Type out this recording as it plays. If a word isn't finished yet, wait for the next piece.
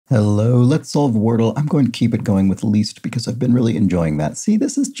Hello, let's solve Wordle. I'm going to keep it going with least because I've been really enjoying that. See,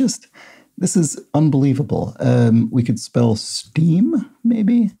 this is unbelievable. We could spell steam,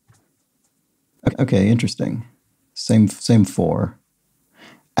 maybe? Okay, interesting. Same four.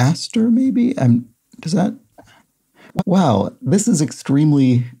 Aster, maybe? Does that? Wow, this is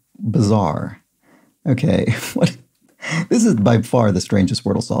extremely bizarre. Okay, what? This is by far the strangest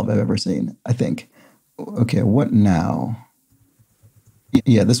Wordle solve I've ever seen, I think. Okay, what now?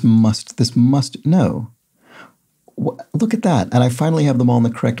 Yeah, no. Look at that. And I finally have them all in the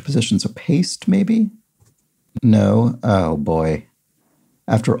correct position. So paste, maybe? No. Oh, boy.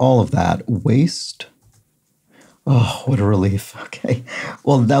 After all of that, waste. Oh, what a relief. Okay.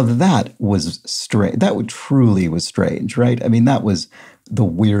 Well, now that was strange. That truly was strange, right? I mean, that was the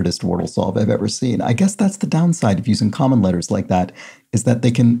weirdest Wordle solve I've ever seen. I guess that's the downside of using common letters like that, is that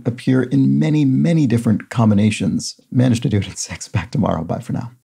they can appear in many, many different combinations. Managed to do it in 6. Back tomorrow. Bye for now.